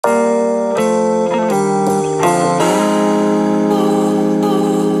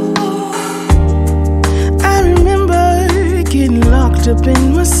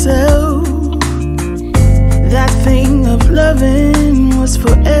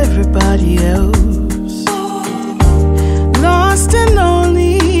for everybody else. Lost and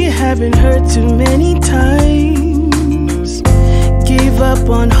lonely, have been hurt too many times. Gave up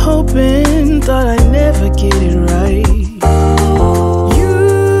on hoping, thought I'd never get it right.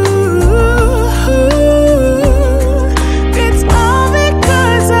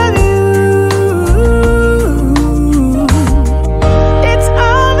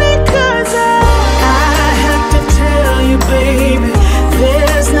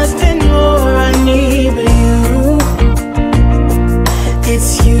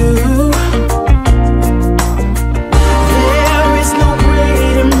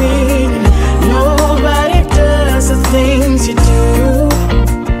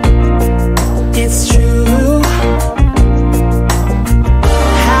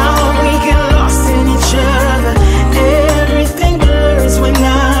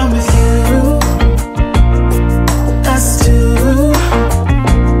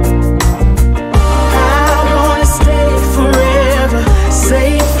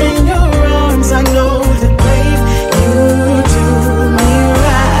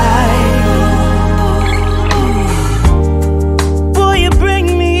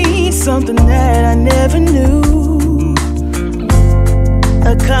 Something that I never knew.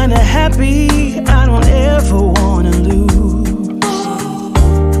 A kind of happy I don't ever wanna lose.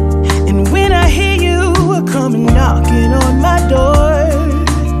 And when I hear you coming knocking on my door,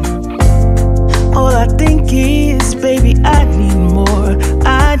 all I think is, baby, I need more.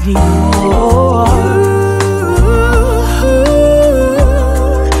 I need more.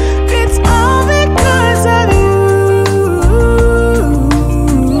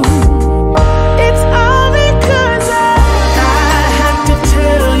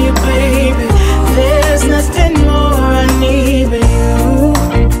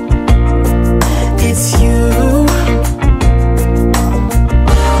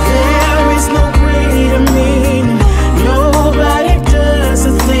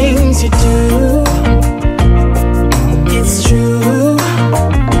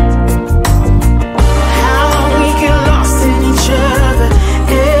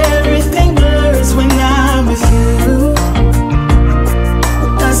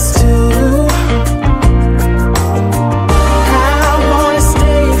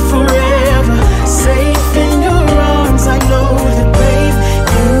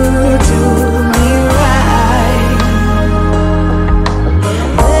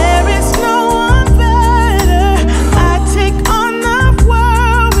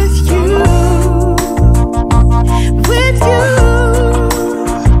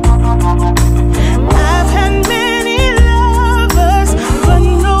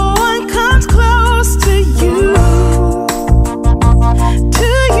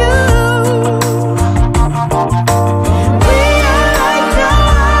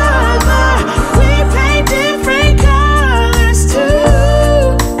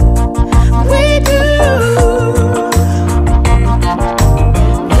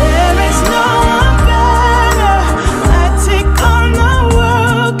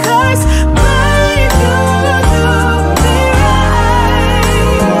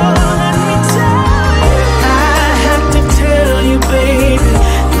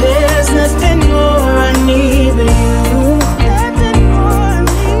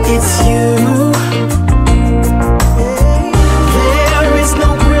 It's you.